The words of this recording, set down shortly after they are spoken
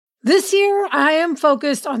This year, I am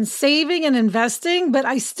focused on saving and investing, but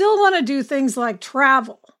I still want to do things like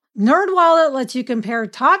travel. NerdWallet lets you compare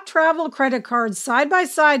top travel credit cards side by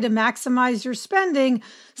side to maximize your spending,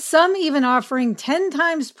 some even offering 10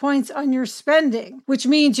 times points on your spending, which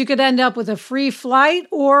means you could end up with a free flight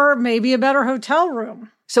or maybe a better hotel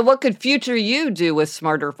room. So what could future you do with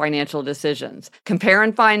smarter financial decisions? Compare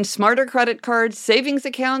and find smarter credit cards, savings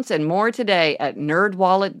accounts, and more today at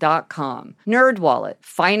nerdwallet.com. NerdWallet,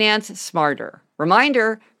 finance smarter.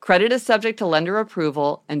 Reminder, credit is subject to lender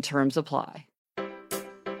approval and terms apply.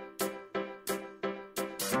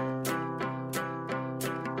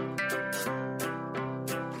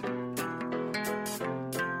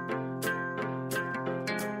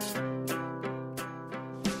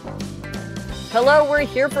 Hello, we're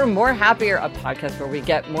here for More Happier, a podcast where we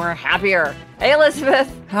get more happier. Hey, Elizabeth.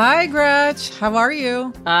 Hi, Gretch. How are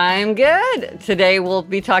you? I'm good. Today we'll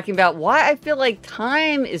be talking about why I feel like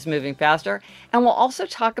time is moving faster, and we'll also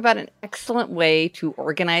talk about an excellent way to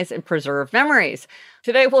organize and preserve memories.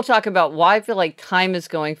 Today we'll talk about why I feel like time is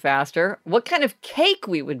going faster, what kind of cake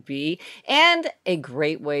we would be, and a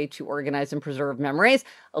great way to organize and preserve memories.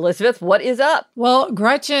 Elizabeth, what is up? Well,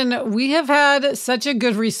 Gretchen, we have had such a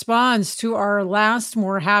good response to our last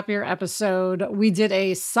More Happier episode. We did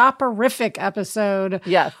a soporific episode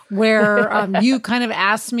where you kind of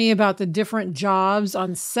asked me about the different jobs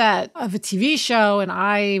on set of a TV show, and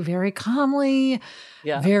I very calmly,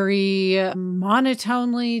 very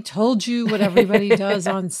monotonely told you what everybody does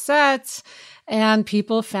on set. And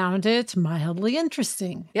people found it mildly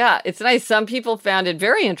interesting. Yeah, it's nice. Some people found it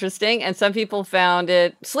very interesting, and some people found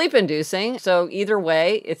it sleep-inducing. So either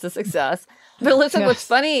way, it's a success. But listen, what's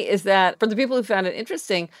funny is that for the people who found it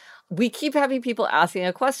interesting, we keep having people asking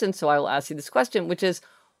a question. So I will ask you this question, which is,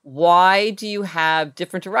 why do you have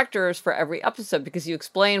different directors for every episode? Because you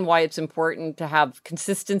explain why it's important to have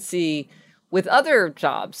consistency with other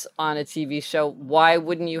jobs on a TV show. Why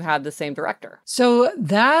wouldn't you have the same director? So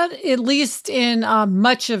that, at least in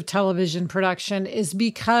much of television production, is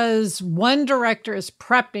because one director is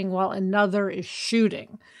prepping while another is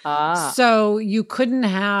shooting. So you couldn't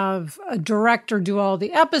have a director do all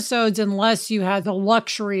the episodes unless you had the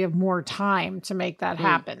luxury of more time to make that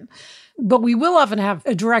happen. But we will often have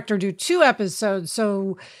a director do 2 episodes.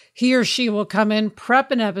 So he or she will come in,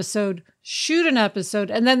 prep an episode, shoot an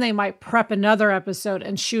episode, and then they might prep another episode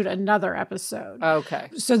and shoot another episode. Okay.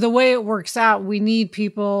 So the way it works out, we need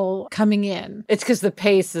people coming in. It's because the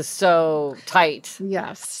pace is so tight.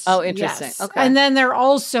 Yes. Oh, interesting. Yes. Okay. And then they're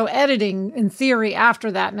also editing, in theory,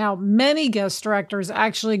 after that. Now, many guest directors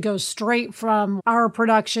actually go straight from our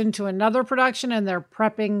production to another production, and they're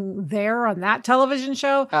prepping there on that television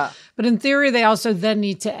show. But in theory, they also then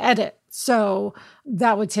need to edit. So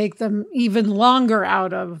that would take them even longer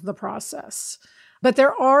out of the process. But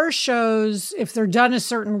there are shows, if they're done a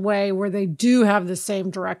certain way, where they do have the same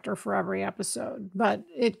director for every episode, but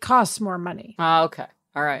it costs more money. Okay.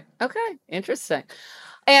 All right. Okay. Interesting.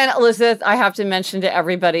 And Elizabeth, I have to mention to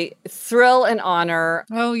everybody, thrill and honor.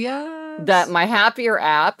 Oh, yeah. That My Happier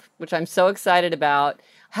app, which I'm so excited about,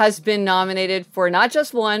 has been nominated for not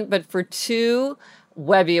just one, but for 2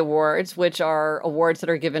 Webby Awards, which are awards that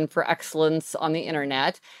are given for excellence on the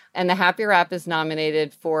internet. And the Happier app is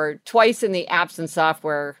nominated for twice in the apps and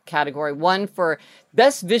software category, one for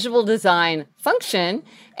best visual design function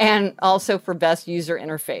and also for best user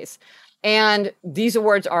interface. And these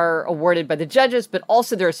awards are awarded by the judges, but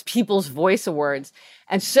also there's People's Voice Awards.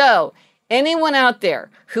 And so anyone out there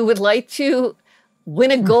who would like to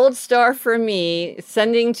win a gold star from me,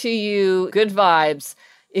 sending to you good vibes,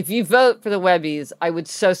 if you vote for the Webbies, I would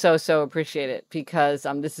so appreciate it, because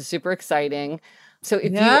this is super exciting. So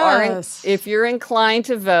if you're inclined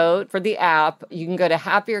to vote for the app, you can go to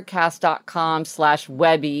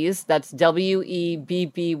happiercast.com/Webbies. That's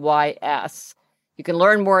WEBBYS. You can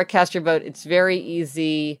learn more, cast your vote. It's very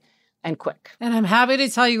easy and quick. And I'm happy to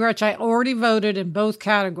tell you, Gretch, I already voted in both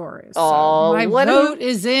categories. Oh, so my vote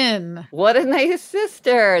is in. What a nice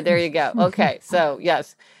sister. There you go. Okay. So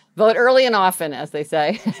yes. Vote early and often, as they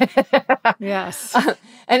say. Yes.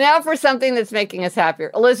 And now for something that's making us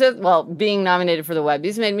happier. Elizabeth, well, being nominated for the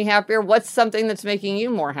Webbies made me happier. What's something that's making you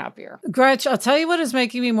more happier? Gretch, I'll tell you what is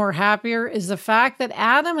making me more happier is the fact that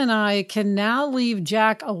Adam and I can now leave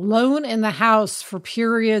Jack alone in the house for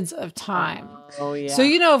periods of time. Oh, yeah.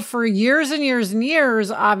 So, for years and years and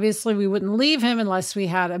years, obviously we wouldn't leave him unless we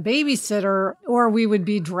had a babysitter, or we would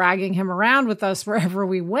be dragging him around with us wherever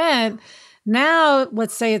we went. Now,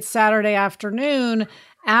 let's say it's Saturday afternoon,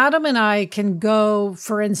 Adam and I can go,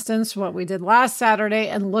 for instance, what we did last Saturday,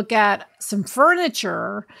 and look at some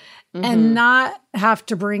furniture and not have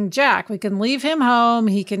to bring Jack. We can leave him home.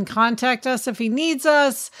 He can contact us if he needs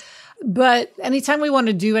us. But anytime we want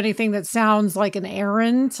to do anything that sounds like an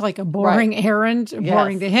errand, like a boring errand,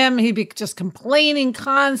 boring to him, he'd be just complaining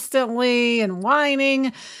constantly and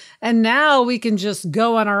whining. And now we can just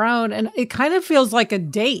go on our own. And it kind of feels like a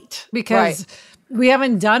date because we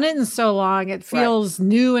haven't done it in so long. It feels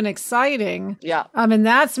new and exciting. Yeah. And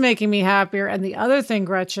that's making me happier. And the other thing,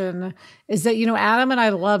 Gretchen, is that, Adam and I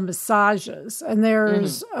love massages. And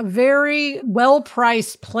there's a very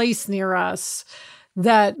well-priced place near us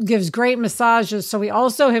that gives great massages. So we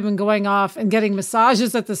also have been going off and getting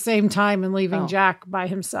massages at the same time and leaving Jack by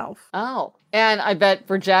himself. Oh, and I bet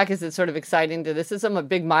for Jack, is it sort of exciting this is a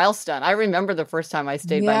big milestone. I remember the first time I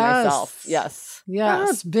stayed by myself.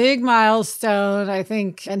 Yes, big milestone, I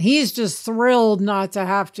think. And he's just thrilled not to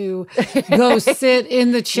have to go sit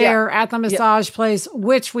in the chair at the massage place,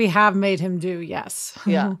 which we have made him do, yes.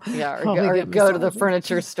 Or go to the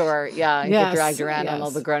furniture store, and get dragged around on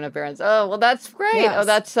all the grown-up errands. Oh, well, that's great. Yes. Oh,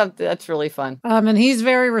 that's something that's really fun. And he's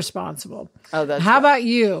very responsible. Oh, that's How about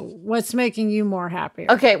you? What's making you more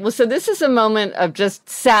happier? Okay, well, so this is a moment of just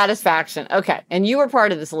satisfaction. Okay, and you were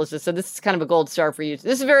part of this, Elizabeth, so this is kind of a gold star for you.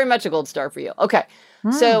 This is very much a gold star for you. Okay,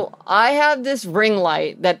 so I have this ring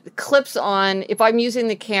light that clips on, if I'm using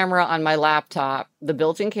the camera on my laptop, the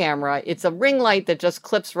built-in camera, it's a ring light that just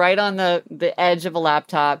clips right on the edge of a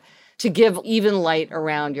laptop to give even light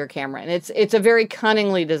around your camera. And it's a very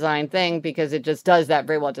cunningly designed thing because it just does that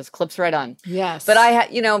very well. It just clips right on. Yes. But I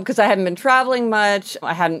because I hadn't been traveling much,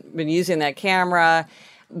 I hadn't been using that camera.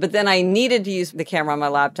 But then I needed to use the camera on my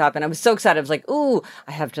laptop, and I was so excited. I was like, ooh,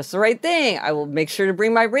 I have just the right thing. I will make sure to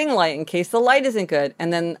bring my ring light in case the light isn't good.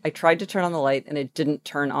 And then I tried to turn on the light, and it didn't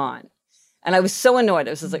turn on. And I was so annoyed.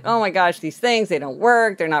 I was just like, oh my gosh, these things, they don't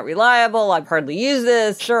work. They're not reliable. I've hardly used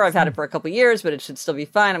this. Sure, I've had it for a couple of years, but it should still be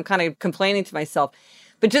fine. I'm kind of complaining to myself.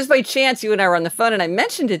 But just by chance, you and I were on the phone, and I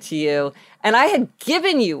mentioned it to you, and I had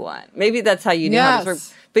given you one. Maybe that's how you knew how this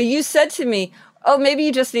worked. But you said to me, oh, maybe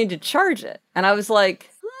you just need to charge it. And I was like,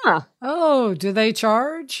 oh, do they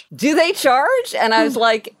charge? Do they charge? And I was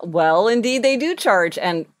like, well, indeed they do charge.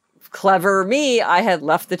 And clever me, I had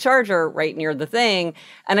left the charger right near the thing,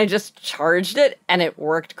 and I just charged it, and it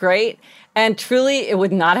worked great. And truly, it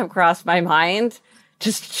would not have crossed my mind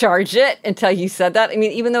just charge it until you said that. I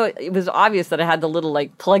mean, even though it was obvious that I had the little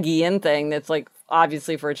like pluggy in thing that's like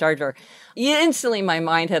obviously for a charger, instantly my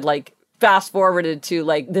mind had like fast forwarded to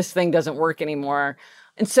like, this thing doesn't work anymore.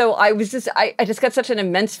 And so I just got such an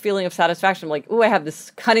immense feeling of satisfaction. I'm like, ooh, I have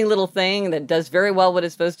this cunning little thing that does very well what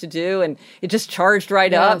it's supposed to do. And it just charged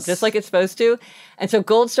right up, just like it's supposed to. And so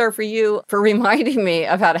gold star for you for reminding me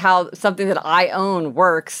about how something that I own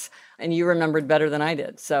works. And you remembered better than I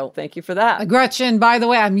did. So thank you for that. Gretchen, by the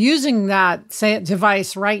way, I'm using that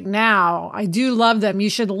device right now. I do love them. You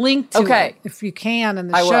should link to it if you can in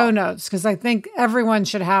the show notes, because I think everyone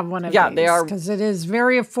should have one of these. Yeah, they are. Because it is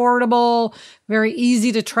very affordable, very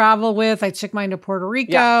easy to travel with. I took mine to Puerto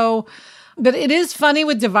Rico. Yeah. But it is funny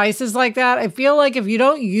with devices like that. I feel like if you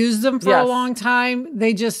don't use them for a long time,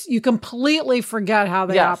 you completely forget how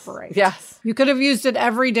they operate. Yes. You could have used it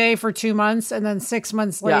every day for 2 months, and then 6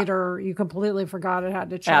 months later, you completely forgot it had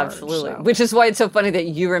to charge. Absolutely. So. Which is why it's so funny that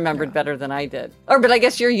you remembered better than I did. But I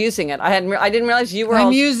guess you're using it. I didn't realize you were.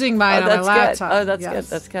 I'm using mine on my laptop. Oh, that's good.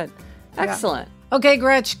 That's good. Excellent. Yeah. Okay,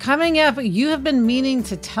 Gretch, coming up, you have been meaning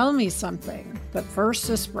to tell me something. But first,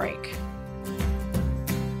 this break.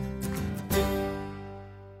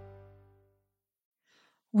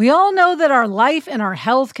 We all know that our life and our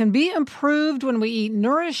health can be improved when we eat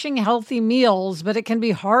nourishing, healthy meals, but it can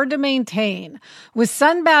be hard to maintain. With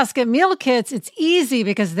Sunbasket meal kits, it's easy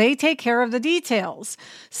because they take care of the details.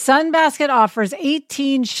 Sunbasket offers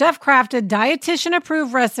 18 chef-crafted,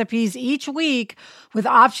 dietitian-approved recipes each week with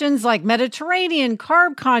options like Mediterranean,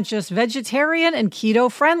 carb-conscious, vegetarian, and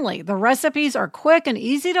keto-friendly. The recipes are quick and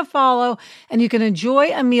easy to follow, and you can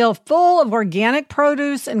enjoy a meal full of organic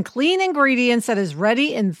produce and clean ingredients that is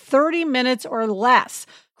ready in 30 minutes or less.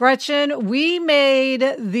 Gretchen, we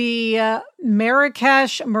made the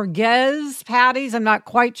Marrakesh merguez patties. I'm not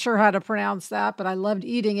quite sure how to pronounce that, but I loved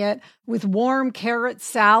eating it with warm carrot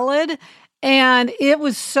salad. And it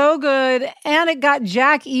was so good, and it got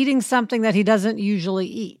Jack eating something that he doesn't usually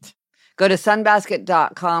eat. Go to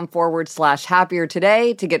sunbasket.com/happier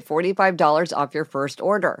today to get $45 off your first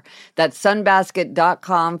order. That's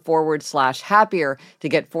sunbasket.com/happier to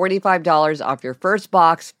get $45 off your first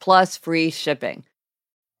box plus free shipping.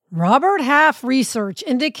 Robert Half research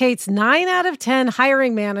indicates 9 out of 10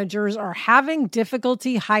 hiring managers are having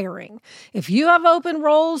difficulty hiring. If you have open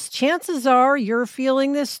roles, chances are you're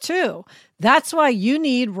feeling this too. That's why you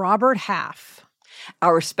need Robert Half.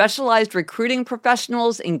 Our specialized recruiting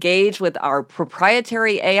professionals engage with our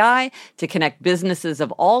proprietary AI to connect businesses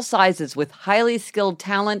of all sizes with highly skilled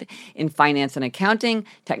talent in finance and accounting,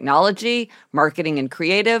 technology, marketing and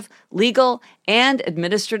creative, legal, and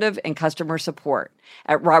administrative and customer support.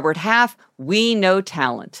 At Robert Half, we know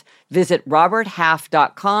talent. Visit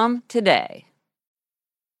roberthalf.com today.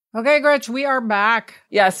 Okay, Gretch, we are back.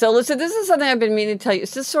 Yeah, so listen, this is something I've been meaning to tell you.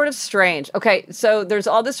 It's just sort of strange. Okay, so there's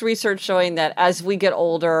all this research showing that as we get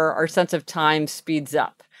older, our sense of time speeds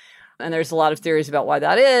up. And there's a lot of theories about why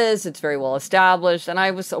that is. It's very well established, and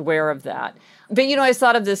I was aware of that. But, I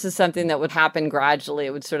thought of this as something that would happen gradually.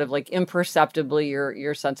 It would sort of like imperceptibly,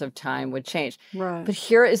 your sense of time would change. Right. But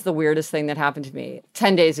here is the weirdest thing that happened to me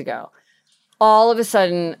 10 days ago. All of a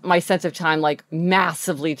sudden, my sense of time like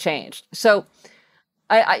massively changed. So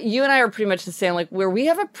you and I are pretty much the same, like where we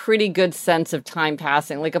have a pretty good sense of time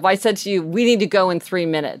passing. Like if I said to you, we need to go in 3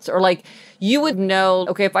 minutes, or like you would know,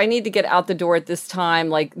 okay, if I need to get out the door at this time,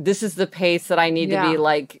 like this is the pace that I need to be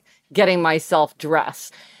like getting myself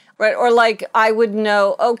dressed. Right. Or like I would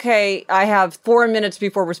know, okay, I have 4 minutes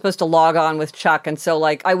before we're supposed to log on with Chuck. And so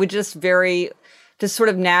like I would just sort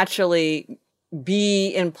of naturally be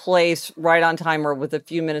in place right on time or with a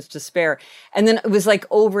few minutes to spare. And then it was like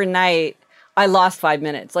overnight, I lost 5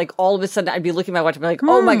 minutes. Like all of a sudden I'd be looking at my watch and be like,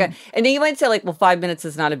 oh my God. And then you might say like, well, 5 minutes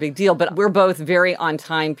is not a big deal, but we're both very on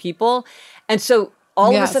time people. And so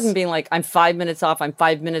all of a sudden being like, I'm 5 minutes off, I'm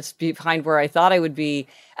 5 minutes behind where I thought I would be.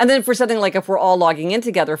 And then for something like if we're all logging in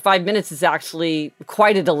together, 5 minutes is actually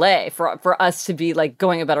quite a delay for us to be like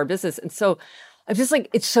going about our business. And so I'm just like,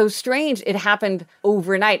 it's so strange. It happened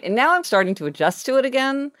overnight. And now I'm starting to adjust to it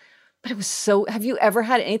again. But it was have you ever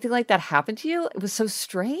had anything like that happen to you? It was so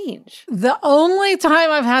strange. The only time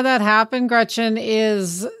I've had that happen, Gretchen,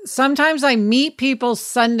 is sometimes I meet people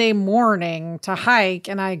Sunday morning to hike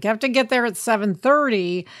and I have to get there at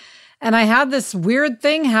 7:30. And I had this weird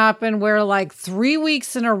thing happen where like 3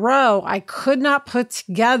 weeks in a row, I could not put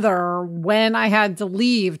together when I had to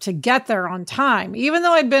leave to get there on time. Even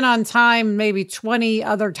though I'd been on time maybe 20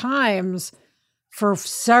 other times, for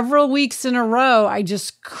several weeks in a row, I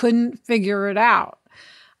just couldn't figure it out.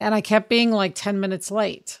 And I kept being like 10 minutes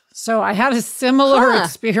late. So I had a similar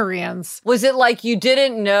experience. Was it like you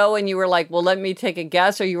didn't know and you were like, well, let me take a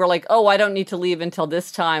guess? Or you were like, oh, I don't need to leave until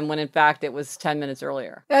this time, when in fact it was 10 minutes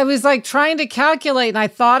earlier? I was like trying to calculate, and I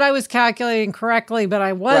thought I was calculating correctly, but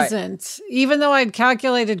I wasn't, even though I'd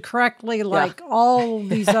calculated correctly like all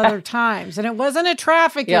these other times. And it wasn't a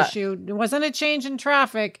traffic issue. It wasn't a change in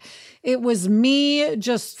traffic. It was me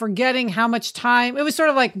just forgetting how much time. It was sort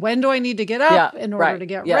of like, when do I need to get up in order to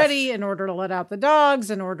get ready, in order to let out the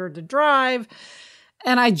dogs, in order to drive?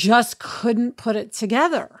 And I just couldn't put it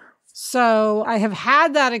together. So I have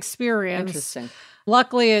had that experience. Interesting.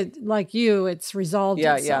 Luckily, like you, it's resolved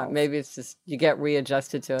itself. Yeah. Maybe it's just you get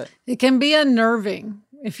readjusted to it. It can be unnerving.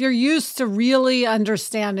 If you're used to really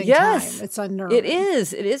understanding time, it's unnerving. It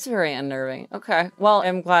is. It is very unnerving. Okay. Well,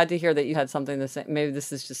 I'm glad to hear that you had something the same. Maybe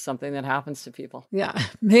this is just something that happens to people. Yeah,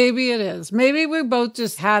 maybe it is. Maybe we both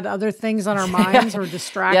just had other things on our minds or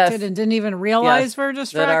distracted and didn't even realize we're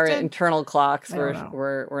distracted. That our internal clocks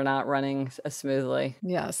were not running as smoothly.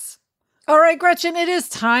 Yes. All right, Gretchen, it is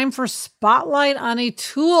time for Spotlight on a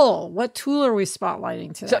Tool. What tool are we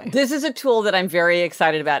spotlighting today? So this is a tool that I'm very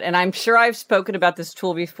excited about, and I'm sure I've spoken about this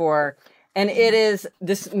tool before, and it is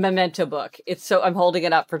this Memento book. I'm holding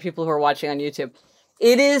it up for people who are watching on YouTube.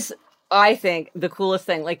 It is, I think, the coolest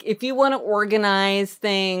thing. Like, if you want to organize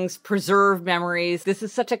things, preserve memories, this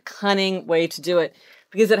is such a cunning way to do it,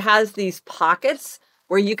 because it has these pockets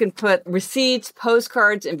where you can put receipts,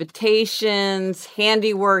 postcards, invitations,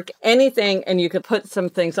 handiwork, anything, and you could put some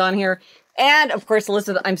things on here. And of course,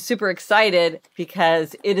 Elizabeth, I'm super excited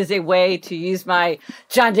because it is a way to use my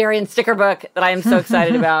John Darien sticker book that I am so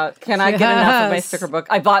excited about. Cannot get enough of my sticker book.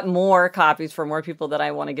 I bought more copies for more people that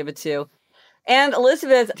I want to give it to. And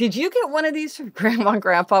Elizabeth, did you get one of these from Grandma and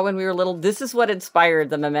Grandpa when we were little? This is what inspired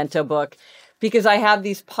the Memento book, because I have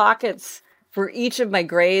these pockets for each of my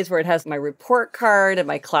grades where it has my report card and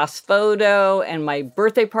my class photo and my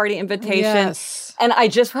birthday party invitation. Yes. And I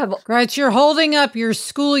just have... Right, you're holding up your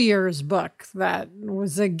school years book that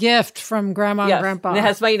was a gift from Grandma and Grandpa. And it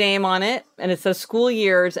has my name on it, and it says school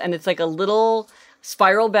years, and it's like a little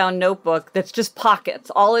spiral-bound notebook that's just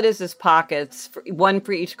pockets. All it is pockets, one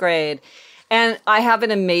for each grade. And I have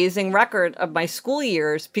an amazing record of my school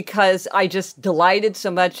years because I just delighted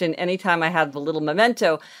so much. And anytime I had the little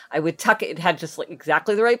memento, I would tuck it. It had just like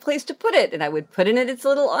exactly the right place to put it. And I would put it in its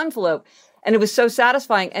little envelope. And it was so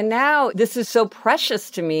satisfying. And now this is so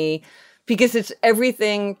precious to me because it's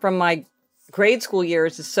everything from my grade school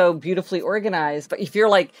years is so beautifully organized. But if you're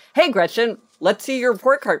like, hey, Gretchen, let's see your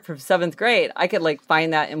report card from 7th grade, I could like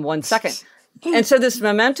find that in 1 second. And so this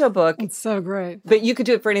memento book, it's so great. But you could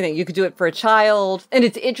do it for anything. You could do it for a child. And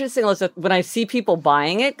it's interesting, Elizabeth, when I see people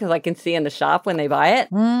buying it, because I can see in the shop when they buy it,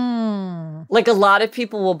 like a lot of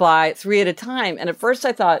people will buy 3 at a time. And at first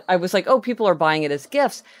I was like, oh, people are buying it as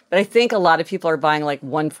gifts. But I think a lot of people are buying like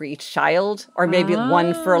 1 for each child, or maybe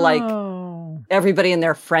 1 for like everybody in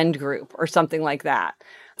their friend group or something like that,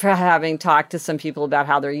 for having talked to some people about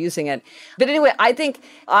how they're using it. But anyway, I think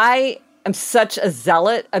I'm such a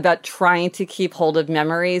zealot about trying to keep hold of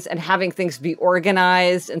memories and having things be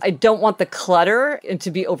organized. And I don't want the clutter and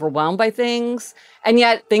to be overwhelmed by things. And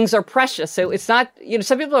yet things are precious. So it's not,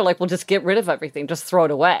 some people are like, well, just get rid of everything, just throw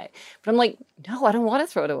it away. But I'm like, no, I don't want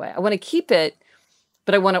to throw it away. I want to keep it,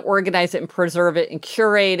 but I want to organize it and preserve it and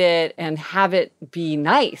curate it and have it be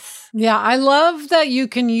nice. Yeah, I love that you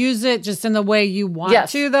can use it just in the way you want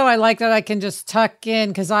to, though. I like that I can just tuck in,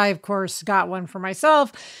 because I, of course, got one for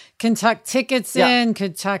myself. Can tuck tickets in,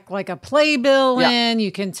 could tuck like a playbill in.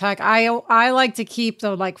 You can tuck, I like to keep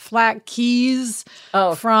the like flat keys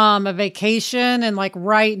from a vacation and like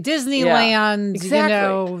write Disneyland,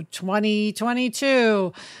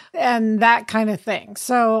 2022 and that kind of thing.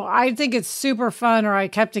 So I think it's super fun. Or I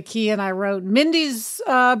kept a key and I wrote Mindy's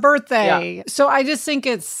birthday. Yeah. So I just think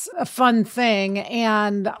it's a fun thing.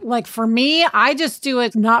 And like for me, I just do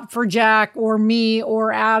it not for Jack or me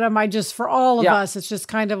or Adam. I just, for all of us, it's just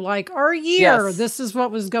kind of like our year. Yes. This is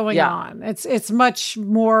what was going on. It's much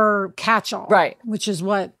more catch-all, right? Which is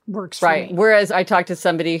what works for me. Whereas I talked to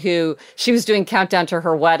somebody who, she was doing countdown to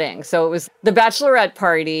her wedding. So it was the bachelorette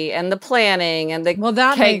party and the planning and the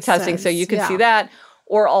cake testing. So you could see that.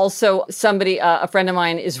 Or also somebody, a friend of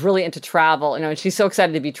mine is really into travel, and she's so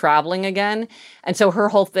excited to be traveling again. And so her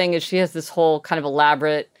whole thing is she has this whole kind of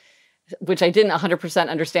elaborate, which I didn't 100%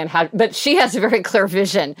 understand how, but she has a very clear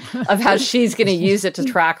vision of how she's going to use it to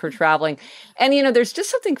track her traveling. And, there's just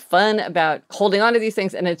something fun about holding on to these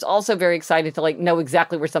things. And it's also very exciting to like know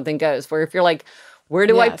exactly where something goes, where if you're like, where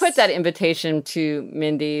do I put that invitation to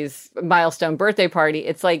Mindy's milestone birthday party?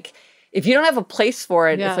 It's like, if you don't have a place for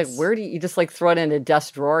it, it's like, where do you just like throw it in a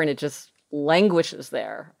desk drawer and it just languishes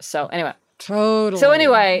there. So anyway. Totally. So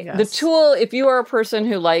anyway, the tool, if you are a person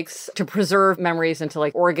who likes to preserve memories and to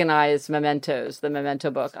like organize mementos, the memento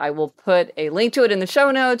book, I will put a link to it in the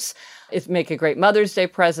show notes. It's make a great Mother's Day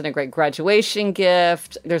present, a great graduation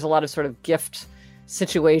gift. There's a lot of sort of gift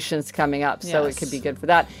situations coming up, so it could be good for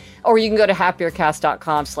that. Or you can go to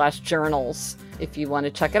happiercast.com/journals if you want to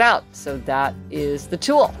check it out. So that is the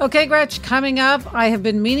tool. Okay, Gretch, coming up, I have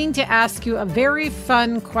been meaning to ask you a very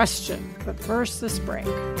fun question. But first, this break.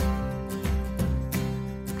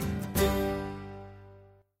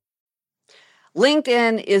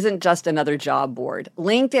 LinkedIn isn't just another job board.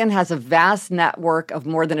 LinkedIn has a vast network of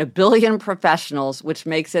more than 1 billion professionals, which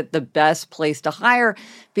makes it the best place to hire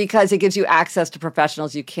because it gives you access to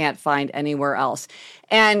professionals you can't find anywhere else.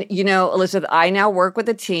 And, Elizabeth, I now work with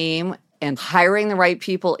a team, and hiring the right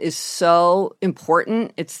people is so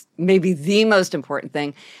important. It's maybe the most important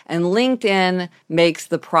thing. And LinkedIn makes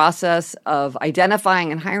the process of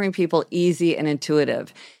identifying and hiring people easy and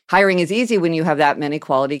intuitive. Hiring is easy when you have that many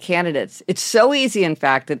quality candidates. It's so easy, in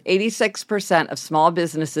fact, that 86% of small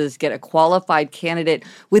businesses get a qualified candidate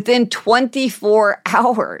within 24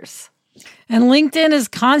 hours. And LinkedIn is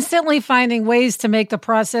constantly finding ways to make the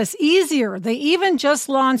process easier. They even just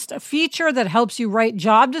launched a feature that helps you write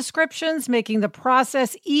job descriptions, making the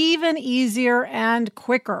process even easier and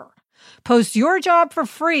quicker. Post your job for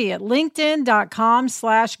free at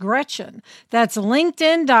linkedin.com/Gretchen. That's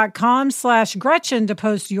linkedin.com/Gretchen to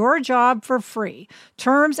post your job for free.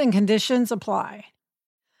 Terms and conditions apply.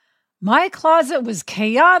 My closet was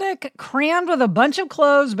chaotic, crammed with a bunch of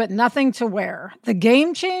clothes, but nothing to wear. The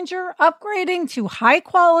game changer? Upgrading to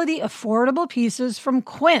high-quality, affordable pieces from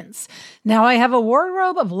Quince. Now I have a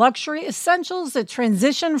wardrobe of luxury essentials that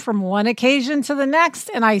transition from one occasion to the next,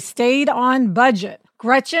 and I stayed on budget.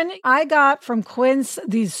 Gretchen, I got from Quince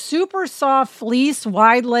these super soft fleece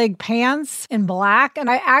wide leg pants in black, and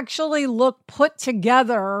I actually look put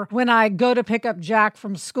together when I go to pick up Jack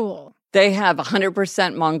from school. They have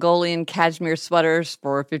 100% Mongolian cashmere sweaters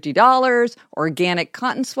for $50, organic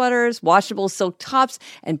cotton sweaters, washable silk tops,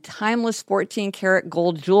 and timeless 14-karat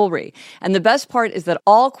gold jewelry. And the best part is that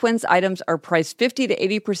all Quince items are priced 50 to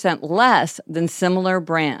 80% less than similar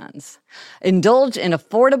brands. Indulge in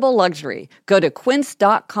affordable luxury. Go to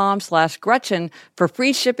quince.com/Gretchen for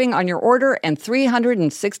free shipping on your order and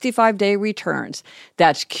 365-day returns.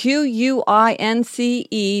 That's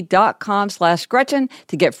QUINCE.com/Gretchen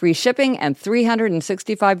to get free shipping and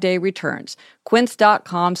 365-day returns.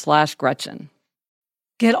 Quince.com/Gretchen.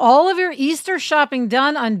 Get all of your Easter shopping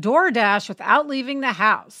done on DoorDash without leaving the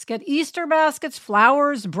house. Get Easter baskets,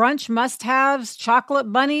 flowers, brunch must-haves,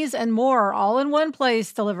 chocolate bunnies, and more all in one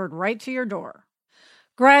place delivered right to your door.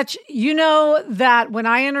 Gretch, you know that when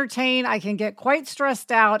I entertain, I can get quite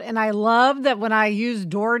stressed out, and I love that when I use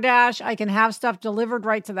DoorDash, I can have stuff delivered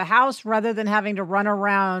right to the house rather than having to run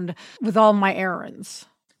around with all my errands.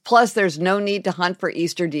 Plus, there's no need to hunt for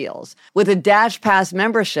Easter deals. With a Dash Pass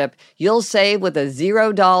membership, you'll save with a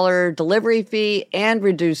 $0 delivery fee and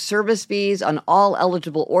reduced service fees on all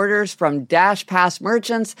eligible orders from Dash Pass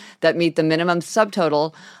merchants that meet the minimum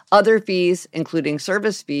subtotal. Other fees, including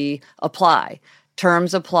service fee, apply.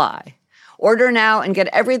 Terms apply. Order now and get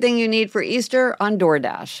everything you need for Easter on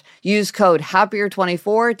DoorDash. Use code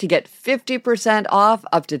HAPPIER24 to get 50% off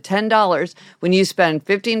up to $10 when you spend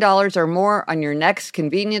 $15 or more on your next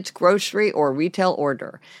convenience, grocery, or retail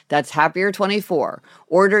order. That's HAPPIER24.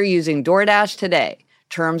 Order using DoorDash today.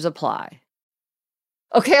 Terms apply.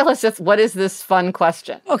 Okay, Alyssa, what is this fun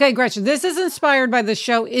question? Okay, Gretchen, this is inspired by the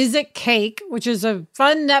show Is It Cake, which is a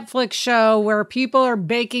fun Netflix show where people are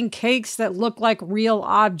baking cakes that look like real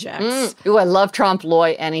objects. Ooh, I love trompe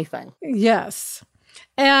l'oeil anything. Yes.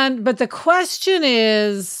 But the question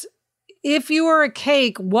is, if you were a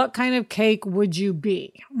cake, what kind of cake would you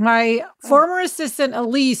be? My former assistant,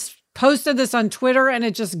 Elise, posted this on Twitter, and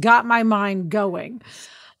it just got my mind going.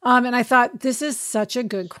 And I thought, this is such a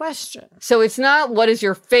good question. So it's not what is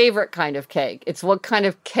your favorite kind of cake. It's what kind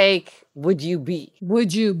of cake would you be?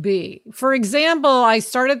 Would you be? For example, I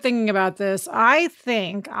started thinking about this. I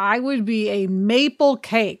think I would be a maple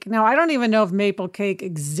cake. Now, I don't even know if maple cake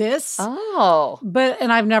exists. Oh.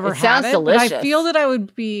 And I've never had it. Sounds delicious. But I feel that I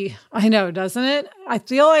would be, I know, doesn't it? I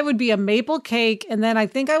feel I would be a maple cake, and then I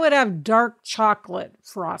think I would have dark chocolate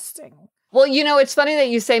frosting. Well, you know, it's funny that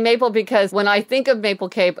you say maple because when I think of maple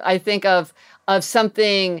cake, I think of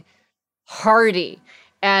something hearty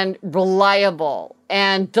and reliable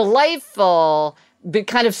and delightful, but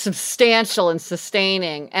kind of substantial and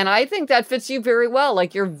sustaining. And I think that fits you very well.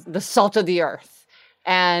 Like you're the salt of the earth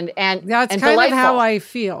and that's and kind delightful. of how I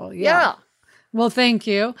feel. Yeah. Well, thank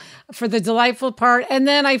you for the delightful part. And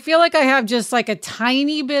then I feel like I have just like a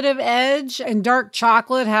tiny bit of edge, and dark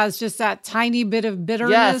chocolate has just that tiny bit of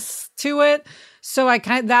bitterness to it. So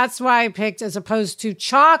that's why I picked, as opposed to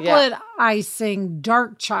chocolate icing,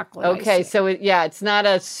 dark chocolate icing. Okay, so it's not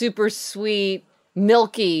a super sweet,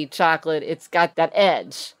 milky chocolate. It's got that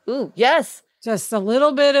edge. Ooh, yes. Just a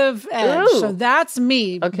little bit of edge. Ooh. So that's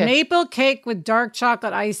me. Okay. Maple cake with dark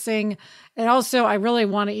chocolate icing. And also, I really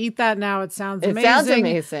want to eat that now. It sounds amazing. It sounds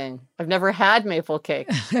amazing. I've never had maple cake.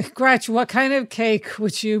 Gretch, what kind of cake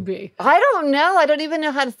would you be? I don't know. I don't even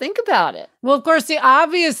know how to think about it. Well, of course, the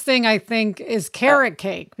obvious thing I think is carrot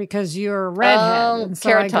cake because you're a redhead. And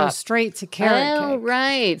so I go straight to carrot cake. Oh,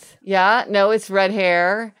 right. Yeah. No, it's red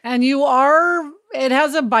hair. And it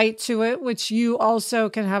has a bite to it, which you also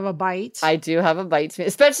can have a bite. I do have a bite to me,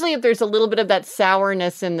 especially if there's a little bit of that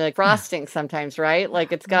sourness in the frosting sometimes, right?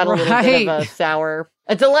 Like it's got a little bit of a sour,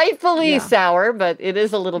 a delightfully sour, but it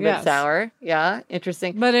is a little bit sour. Yeah,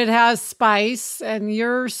 interesting. But it has spice, and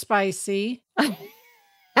you're spicy.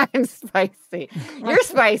 I'm spicy. You're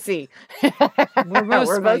spicy. We're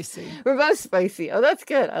both spicy. We're both spicy. Oh, that's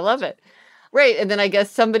good. I love it. Right. And then I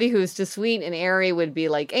guess somebody who's too sweet and airy would be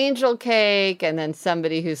like angel cake. And then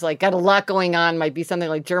somebody who's like got a lot going on might be something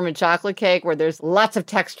like German chocolate cake, where there's lots of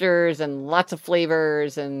textures and lots of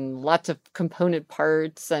flavors and lots of component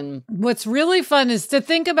parts. And what's really fun is to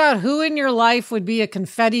think about who in your life would be a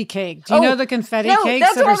confetti cake. Do you know the confetti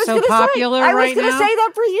cakes that are so popular right now? I was going to say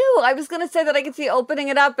that for you. I was going to say that I could see opening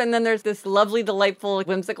it up and then there's this lovely, delightful,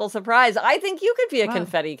 whimsical surprise. I think you could be a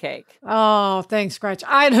confetti cake. Oh, thanks, Gretch.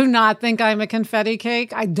 I do not think I'm a confetti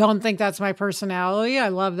cake. I don't think that's my personality. I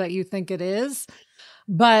love that you think it is,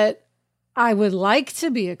 but I would like to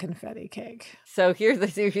be a confetti cake. So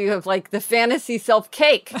you have like the fantasy self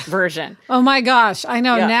cake version. Oh my gosh. I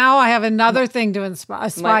know. Yeah. Now I have another thing to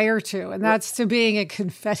aspire to, and that's to being a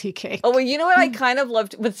confetti cake. Oh, well, you know what I kind of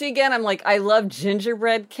loved? But see, again, I'm like, I love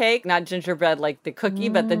gingerbread cake, not gingerbread like the cookie,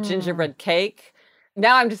 but the gingerbread cake.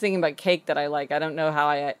 Now I'm just thinking about cake that I like. I don't know how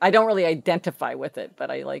I don't really identify with it, but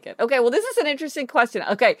I like it. Okay, well, this is an interesting question.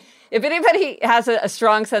 Okay, if anybody has a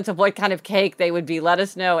strong sense of what kind of cake they would be, let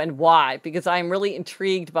us know and why, because I'm really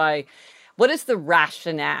intrigued by what is the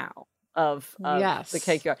rationale of yes. the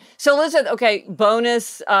cake you are. So listen, okay,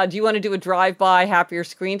 bonus. Do you want to do a drive-by happier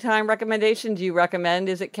screen time recommendation? Do you recommend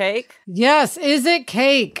Is It Cake? Yes, Is It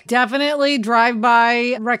Cake? Definitely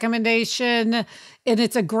drive-by recommendation. And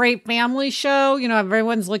it's a great family show. You know,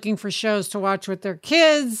 everyone's looking for shows to watch with their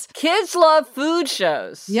kids. Kids love food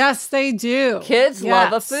shows. Yes, they do. Kids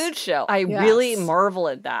love a food show. I really marvel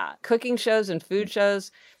at that. Cooking shows and food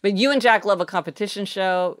shows. But you and Jack love a competition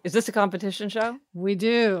show. Is this a competition show? We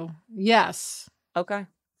do. Yes. Okay.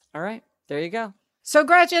 All right. There you go. So,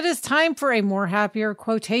 Gretch, it is time for a more happier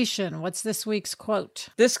quotation. What's this week's quote?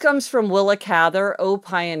 This comes from Willa Cather, O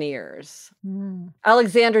Pioneers.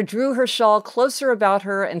 Alexandra drew her shawl closer about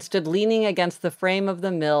her and stood leaning against the frame of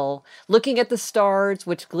the mill, looking at the stars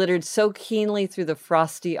which glittered so keenly through the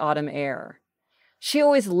frosty autumn air. She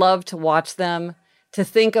always loved to watch them, to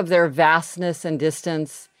think of their vastness and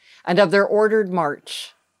distance, and of their ordered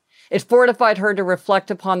march. It fortified her to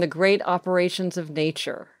reflect upon the great operations of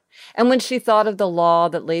nature. And when she thought of the law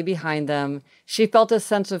that lay behind them, she felt a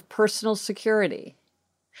sense of personal security.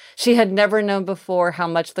 She had never known before how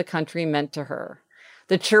much the country meant to her.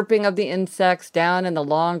 The chirping of the insects down in the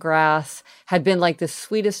long grass had been like the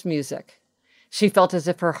sweetest music. She felt as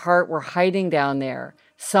if her heart were hiding down there,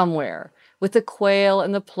 somewhere, with the quail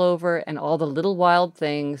and the plover and all the little wild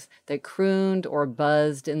things that crooned or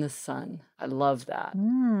buzzed in the sun. I love that.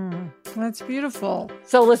 That's beautiful.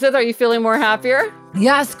 So, Elizabeth, are you feeling more happier?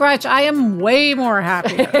 Yes, Gretch, I am way more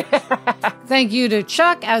happier. Thank you to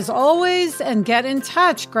Chuck, as always, and get in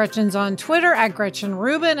touch. Gretchen's on Twitter at Gretchen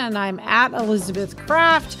Rubin, and I'm at Elizabeth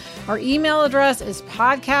Kraft. Our email address is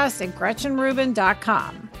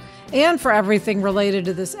podcast@GretchenRubin.com. And for everything related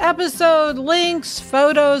to this episode, links,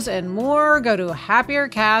 photos, and more, go to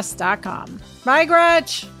happiercast.com. Bye,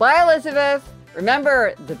 Gretch. Bye, Elizabeth.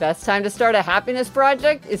 Remember, the best time to start a happiness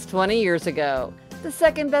project is 20 years ago. The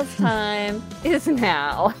second best time is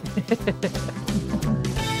now.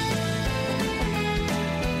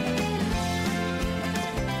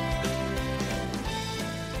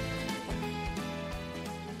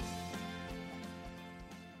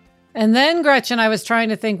 And then, Gretchen, I was trying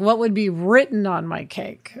to think what would be written on my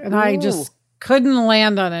cake. And I just couldn't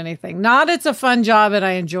land on anything. Not it's a fun job and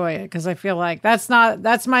I enjoy it, because I feel like that's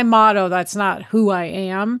my motto. That's not who I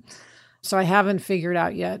am. So I haven't figured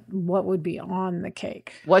out yet what would be on the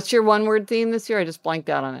cake. What's your one-word theme this year? I just blanked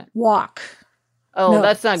out on it. Walk. Oh, no,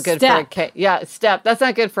 that's not good for a cake. Yeah, step. That's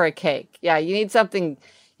not good for a cake. Yeah, you need something.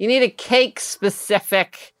 You need a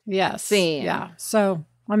cake-specific theme. Yeah. So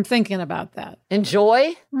I'm thinking about that.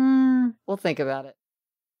 Enjoy? We'll think about it.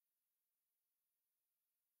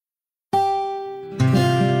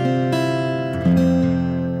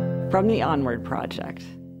 From the Onward Project.